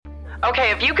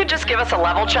Okay, if you could just give us a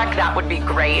level check, that would be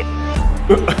great.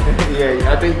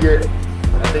 Yeah, I think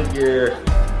you're.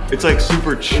 It's like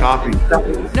super choppy.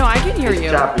 No, I can hear you.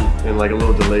 Choppy. And like a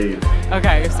little delayed.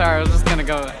 Okay, sorry, I was just gonna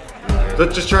go.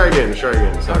 Let's just try again. Sorry.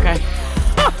 Okay.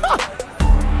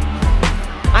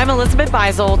 I'm Elizabeth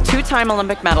Beisel, two-time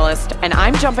Olympic medalist, and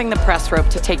I'm jumping the press rope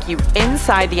to take you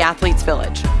inside the Athletes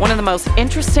Village, one of the most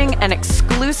interesting and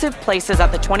exclusive places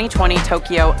at the 2020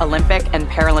 Tokyo Olympic and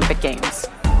Paralympic Games.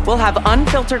 We'll have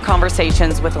unfiltered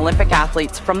conversations with Olympic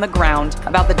athletes from the ground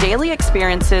about the daily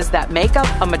experiences that make up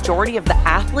a majority of the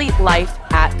athlete life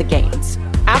at the Games.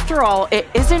 After all, it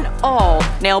isn't all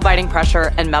nail-biting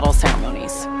pressure and medal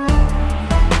ceremonies.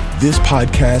 This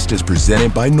podcast is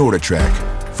presented by NordicTrack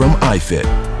from iFit.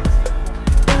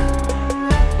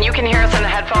 You can hear us in the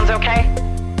headphones, okay?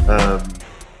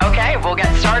 Okay, we'll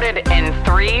get started in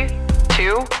 3,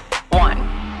 2, 1.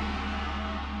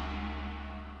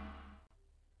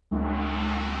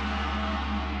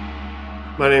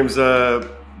 My name's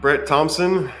Brett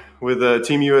Thompson with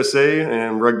Team USA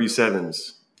and Rugby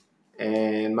Sevens.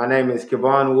 And my name is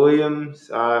Kevon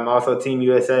Williams. I'm also Team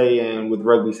USA and with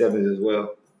Rugby Sevens as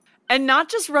well. And not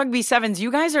just Rugby Sevens,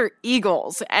 you guys are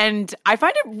Eagles. And I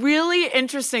find it really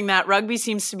interesting that rugby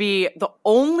seems to be the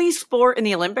only sport in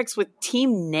the Olympics with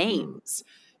team names.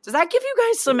 Does that give you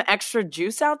guys some extra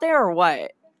juice out there or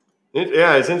what?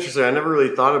 Yeah, it's interesting. I never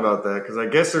really thought about that because I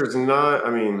guess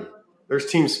there's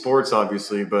team sports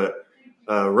obviously, but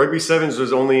Rugby Sevens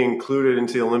was only included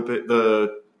into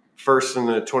the first in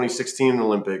the 2016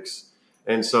 Olympics.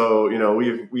 And so,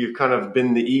 we've kind of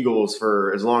been the Eagles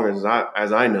for as long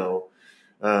as I know.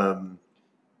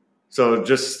 So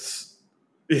just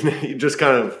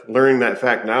kind of learning that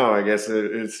fact now, I guess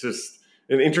it's just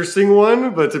an interesting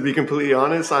one. But to be completely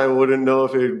honest, I wouldn't know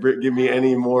if it would give me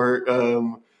any more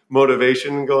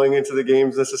motivation going into the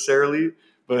games necessarily.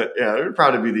 But yeah, it would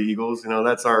probably be the Eagles.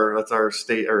 That's our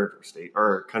state,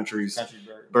 our country's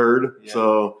bird. Yeah.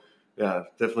 So. Yeah,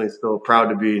 definitely still proud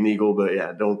to be an Eagle, but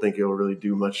yeah, don't think it'll really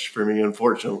do much for me,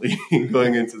 unfortunately,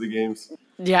 going into the games.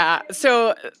 Yeah,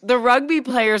 so the rugby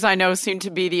players I know seem to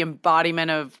be the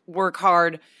embodiment of work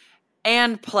hard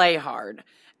and play hard.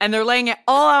 And they're laying it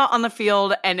all out on the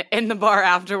field and in the bar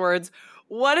afterwards.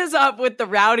 What is up with the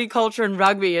rowdy culture in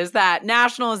rugby? Is that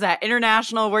national? Is that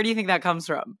international? Where do you think that comes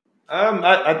from?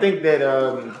 I think that,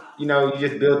 you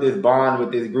just build this bond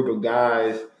with this group of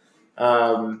guys.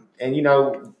 And,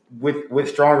 with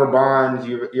stronger bonds,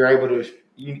 you're able to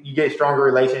you get stronger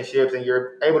relationships, and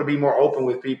you're able to be more open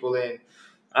with people. And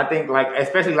I think,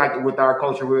 especially with our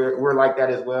culture, we're like that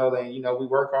as well. And we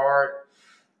work hard.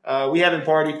 We haven't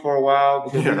partied for a while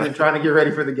because we've been trying to get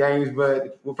ready for the games,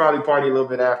 but we'll probably party a little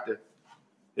bit after.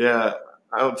 Yeah.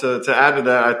 To add to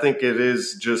that, I think it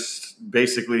is just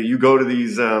basically you go to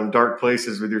these dark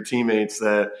places with your teammates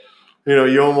that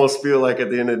you almost feel like at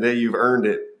the end of the day you've earned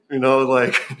it.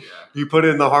 You put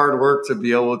in the hard work to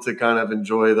be able to kind of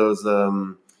enjoy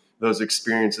those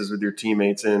experiences with your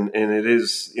teammates. And it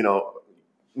is,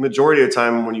 majority of the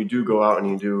time when you do go out and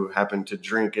you do happen to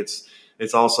drink,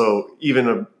 it's also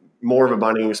even more of a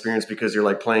bonding experience because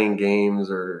you're playing games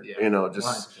or,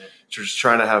 just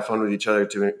trying to have fun with each other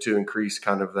to increase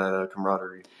kind of that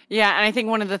camaraderie. Yeah. And I think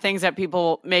one of the things that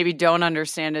people maybe don't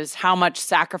understand is how much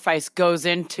sacrifice goes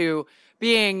into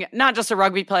being not just a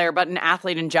rugby player, but an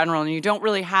athlete in general. And you don't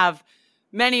really have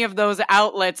many of those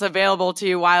outlets available to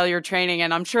you while you're training.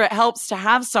 And I'm sure it helps to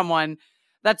have someone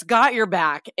that's got your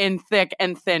back in thick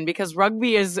and thin because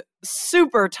rugby is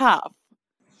super tough.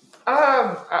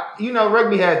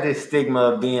 Rugby has this stigma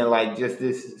of being just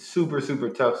this super,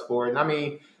 super tough sport. And I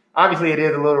mean, obviously it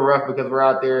is a little rough because we're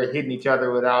out there hitting each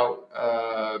other without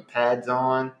pads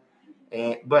on.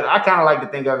 But I kind of like to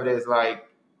think of it as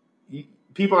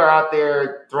people are out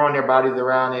there throwing their bodies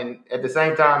around, and at the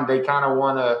same time, they kind of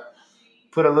want to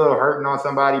put a little hurting on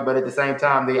somebody, but at the same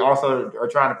time, they also are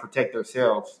trying to protect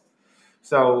themselves.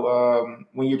 So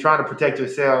when you're trying to protect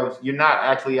yourselves, you're not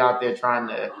actually out there trying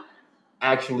to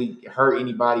actually hurt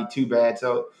anybody too bad.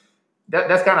 So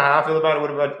that's kind of how I feel about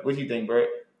it. What do you think, Brett?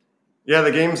 Yeah,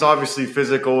 the game's obviously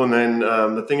physical, and then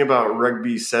the thing about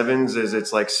Rugby Sevens is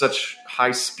it's such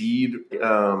high speed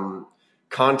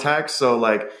contact.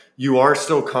 So you are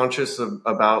still conscious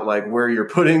about where you're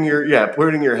putting your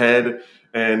head,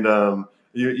 and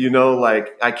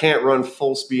I can't run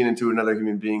full speed into another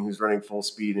human being who's running full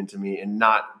speed into me and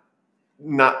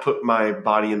not put my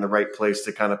body in the right place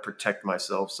to kind of protect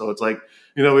myself. So it's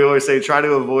we always say try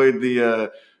to avoid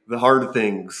the hard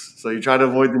things. So you try to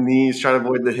avoid the knees, try to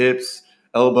avoid the hips,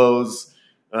 elbows,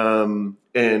 and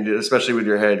especially with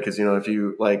your head, because if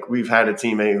you we've had a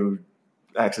teammate who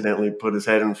accidentally put his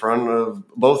head in front of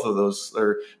both of those,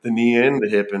 or the knee and the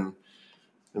hip, and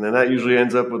then that usually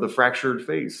ends up with a fractured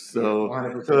face. So,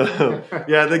 100%.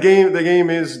 yeah, the game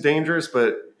is dangerous,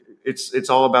 but it's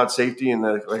all about safety.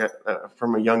 And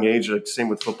from a young age, like same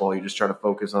with football, you just try to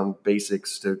focus on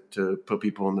basics to put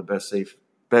people in the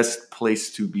best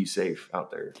place to be safe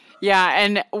out there. Yeah,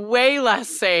 and way less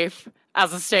safe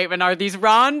as a statement are these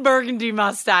Ron Burgundy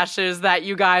mustaches that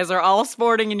you guys are all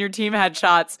sporting in your team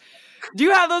headshots. Do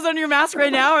you have those under your mask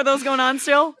right now? Are those going on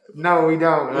still? No, we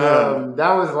don't.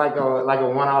 That was like a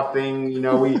one-off thing. You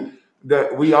know,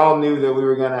 we all knew that we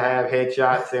were going to have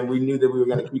headshots, and we knew that we were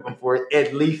going to keep them for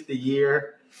at least a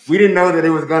year. We didn't know that it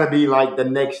was going to be like the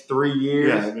next 3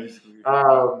 years.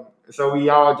 Yeah, so we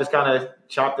all just kind of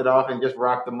chopped it off and just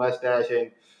rocked the mustache.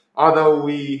 And although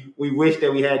we wish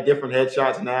that we had different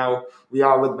headshots now, we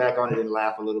all look back on it and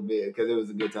laugh a little bit because it was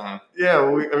a good time. Yeah,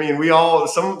 we all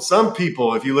some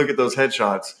people. If you look at those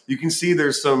headshots, you can see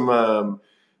there's some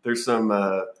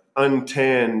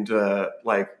untanned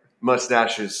like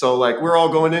mustaches. So like we're all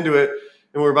going into it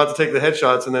and we're about to take the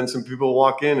headshots, and then some people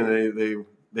walk in and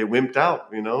they wimped out,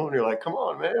 you know, and you're like, come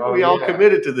on, man, we all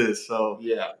committed to this. So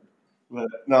yeah. But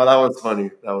no, that was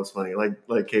funny. Like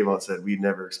Kayvon said, we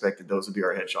never expected those to be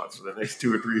our headshots for the next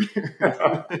 2 or 3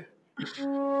 years.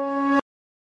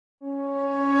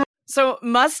 So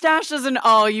mustaches and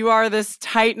all, you are this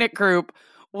tight-knit group.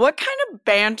 What kind of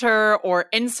banter or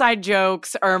inside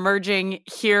jokes are emerging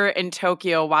here in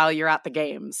Tokyo while you're at the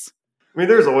games? I mean,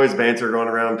 there's always banter going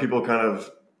around. People kind of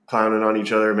clowning on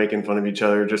each other, making fun of each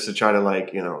other just to try to,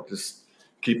 like, you know, just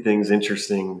keep things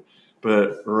interesting.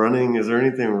 But is there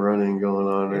anything running going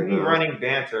on? Any running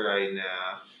banter right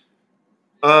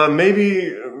now?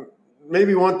 Maybe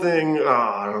one thing.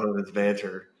 I don't know if it's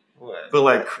banter. What? But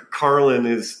like Carlin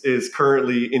is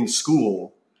currently in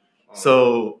school. Oh.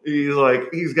 So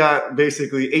he's got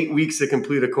basically 8 weeks to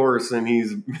complete a course, and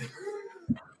he's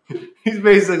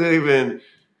basically been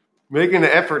making an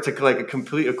effort to like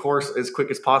complete a course as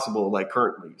quick as possible, like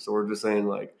currently. So we're just saying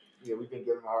like, yeah, we've been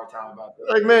giving him a hard time about that.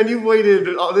 Like, man, you've waited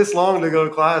this long to go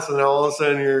to class, and now all of a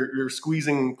sudden you're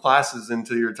squeezing classes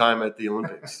into your time at the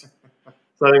Olympics.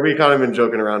 So I think we kind of been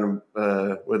joking around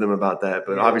with him about that,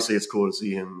 but obviously it's cool to see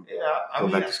him. Yeah,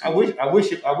 back to school.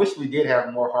 I wish we did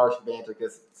have more harsh banter,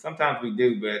 because sometimes we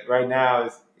do, but right now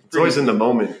it's always in the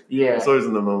moment. Yeah, it's always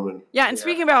in the moment. Yeah, and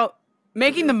speaking about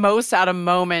making the most out of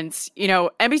moments, you know,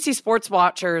 NBC sports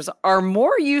watchers are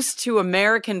more used to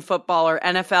American football or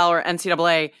NFL or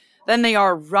NCAA than they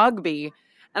are rugby.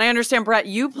 And I understand, Brett,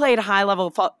 you played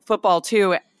high-level football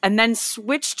too, and then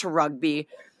switched to rugby.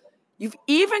 You've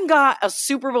even got a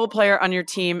Super Bowl player on your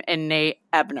team in Nate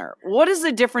Ebner. What is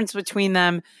the difference between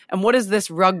them, and what is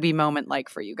this rugby moment like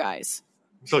for you guys?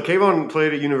 So Kayvon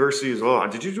played at university as well.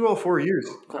 Did you do all 4 years?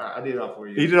 I did all 4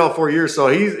 years. He did all 4 years, so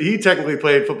he technically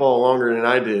played football longer than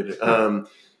I did.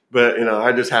 But, you know,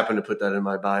 I just happen to put that in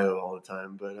my bio all the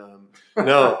time. But,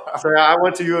 no. So I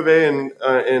went to U of A,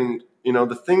 and you know,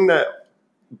 the thing that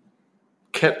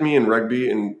kept me in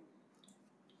rugby and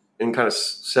kind of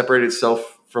separated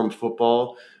itself from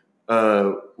football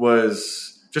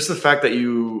was just the fact that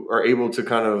you are able to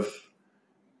kind of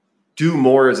do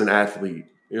more as an athlete.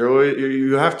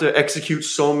 You have to execute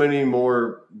so many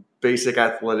more basic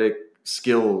athletic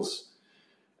skills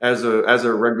as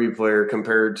a rugby player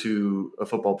compared to a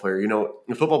football player. You know,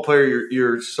 a football player,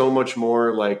 you're so much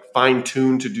more like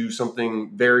fine-tuned to do something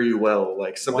very well,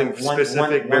 like something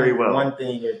specific very well. One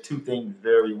thing or two things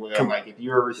very well. Like if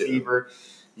you're a receiver,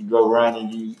 you go run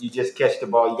and you just catch the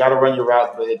ball. You got to run your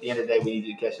routes, but at the end of the day, we need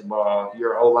you to catch the ball. If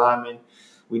you're an O-lineman,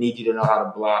 we need you to know how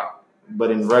to block. But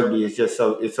in rugby, it's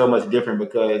so much different,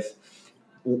 because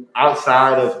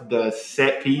outside of the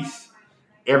set piece,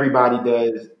 everybody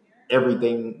does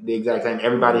everything the exact same.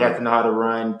 Everybody has to know how to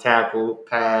run, tackle,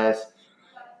 pass,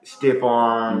 stiff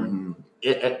arm,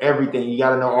 everything. You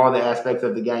got to know all the aspects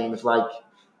of the game. It's like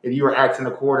if you were asking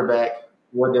a quarterback,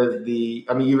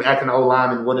 you're asking an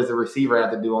O-lineman, what does the receiver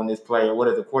have to do on this play? Or what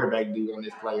does the quarterback do on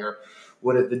this play? Or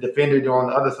what does the defender do on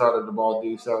the other side of the ball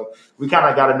do? So we kind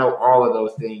of got to know all of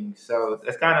those things. So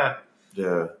that's kind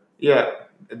of,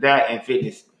 that and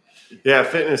fitness. Yeah,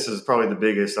 fitness is probably the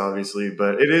biggest, obviously,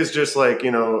 but it is just like,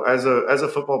 you know, as a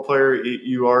football player,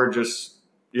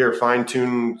 you're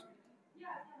fine-tuned.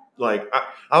 Like I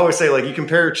always say, like you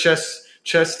compare chess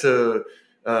to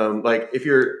like if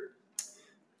you're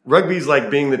rugby's like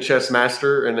being the chess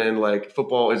master, and then like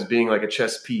football is being like a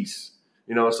chess piece.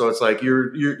 You know, so it's like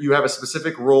you have a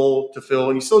specific role to fill,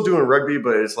 and you're still doing rugby,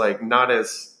 but it's like not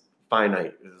as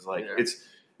finite. It's like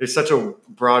it's such a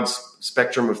broad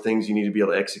spectrum of things you need to be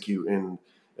able to execute, and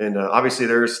And obviously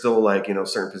there is still like,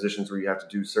 certain positions where you have to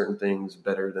do certain things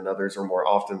better than others or more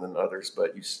often than others,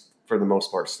 but you, for the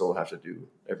most part, still have to do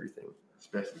everything.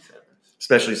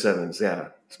 Especially sevens, yeah.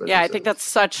 I think that's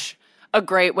such a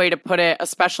great way to put it,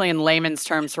 especially in layman's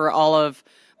terms for all of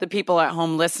the people at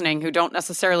home listening who don't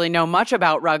necessarily know much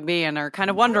about rugby and are kind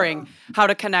of wondering how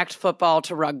to connect football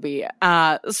to rugby.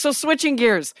 So switching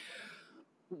gears,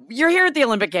 you're here at the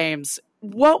Olympic Games.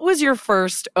 What was your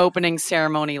first opening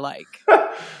ceremony like?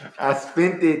 I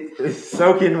spent it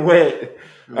soaking wet.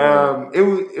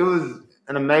 It was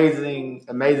an amazing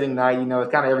night.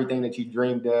 It's kind of everything that you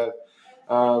dreamed of.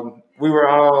 We were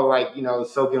all like,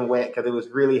 soaking wet because it was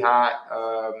really hot.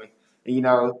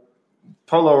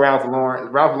 Polo Ralph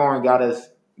Lauren got us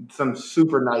some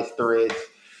super nice threads,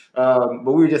 but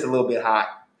we were just a little bit hot.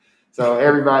 So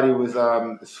everybody was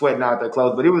sweating out their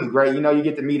clothes, but it was great. You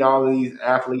get to meet all of these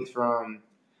athletes from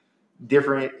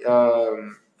different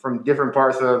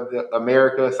parts of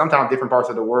America, sometimes different parts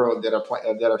of the world that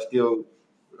are still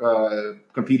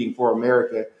competing for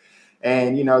America.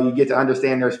 And you get to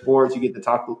understand their sports. You get to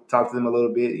talk to them a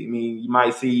little bit. I mean, you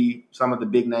might see some of the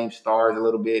big name stars a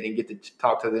little bit and get to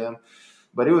talk to them.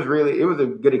 But it was a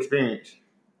good experience.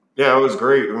 Yeah, it was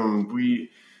great.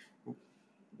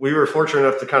 We were fortunate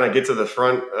enough to kind of get to the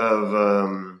front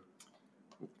of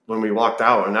when we walked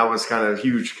out, and that was kind of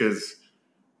huge because,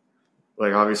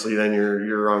 like, obviously then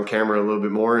you're on camera a little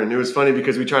bit more, and it was funny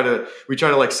because we try to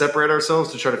like separate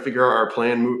ourselves to try to figure out our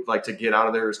plan, like to get out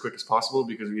of there as quick as possible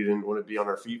because we didn't want to be on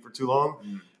our feet for too long.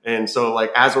 Mm-hmm. And so,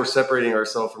 like, as we're separating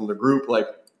ourselves from the group, like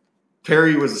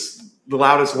Perry was the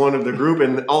loudest one of the group,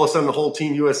 and all of a sudden the whole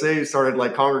Team USA started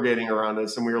like congregating around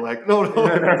us, and we were like, no,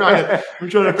 we're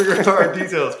trying to figure out our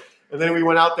details. And then we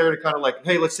went out there to kind of like,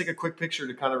 hey, let's take a quick picture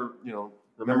to kind of,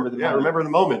 remember the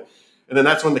moment. And then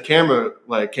that's when the camera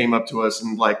like came up to us,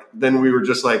 and like then we were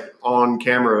just like on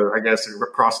camera, I guess,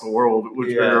 across the world,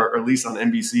 or at least on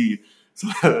NBC. So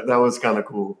that was kind of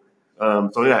cool.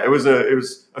 It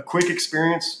was a quick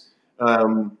experience.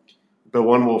 The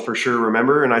one we'll for sure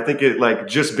remember. And I think it like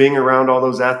just being around all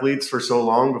those athletes for so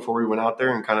long before we went out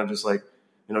there and kind of just like,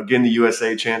 getting the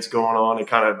USA chants going on, it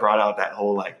kind of brought out that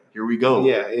whole like, here we go.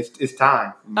 Yeah, it's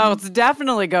time. Oh, it's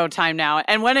definitely go time now.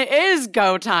 And when it is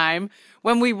go time,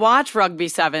 when we watch Rugby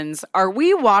Sevens, are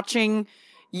we watching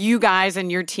you guys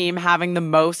and your team having the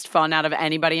most fun out of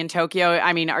anybody in Tokyo?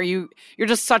 I mean, you're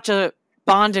just such a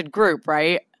bonded group,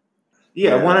 right?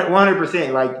 Yeah,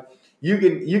 100%. Like, you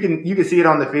can see it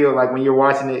on the field, like when you're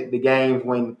watching the games,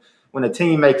 when a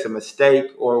team makes a mistake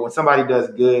or when somebody does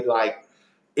good, like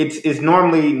it's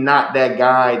normally not that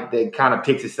guy that kind of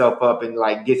picks himself up and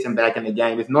like gets him back in the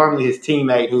game. It's normally his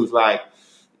teammate who's like,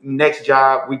 next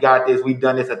job, we got this, we've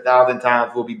done this 1,000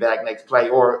 times, we'll be back next play.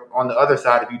 Or on the other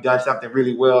side, if you've done something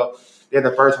really well, they're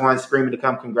the first ones screaming to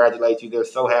come congratulate you. They're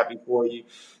so happy for you.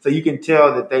 So you can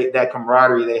tell that that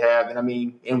camaraderie they have. And I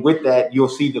mean, and with that, you'll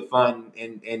see the fun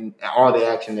and all the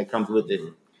action that comes with it.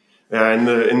 Yeah,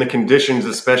 in the conditions,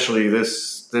 especially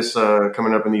this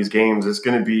coming up in these games, it's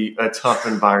going to be a tough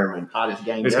environment. Hottest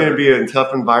game It's ever. going to be a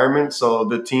tough environment. So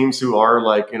the teams who are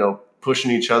like,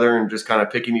 pushing each other and just kind of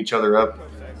picking each other up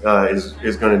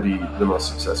is going to be the most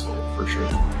successful for sure.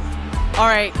 All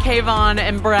right, Kayvon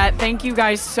and Brett, thank you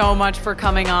guys so much for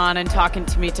coming on and talking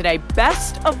to me today.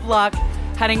 Best of luck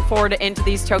heading forward into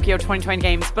these Tokyo 2020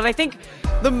 games. But I think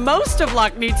the most of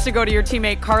luck needs to go to your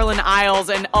teammate Carlin Isles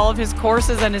and all of his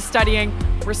courses and his studying.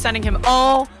 We're sending him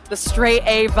all the straight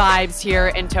A vibes here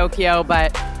in Tokyo,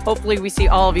 but hopefully we see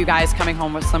all of you guys coming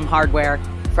home with some hardware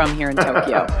from here in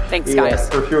Tokyo. Thanks, guys.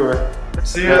 For sure.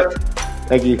 See ya.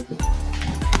 Thank you.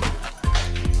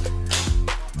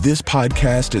 This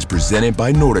podcast is presented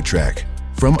by NordicTrack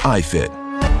from iFit.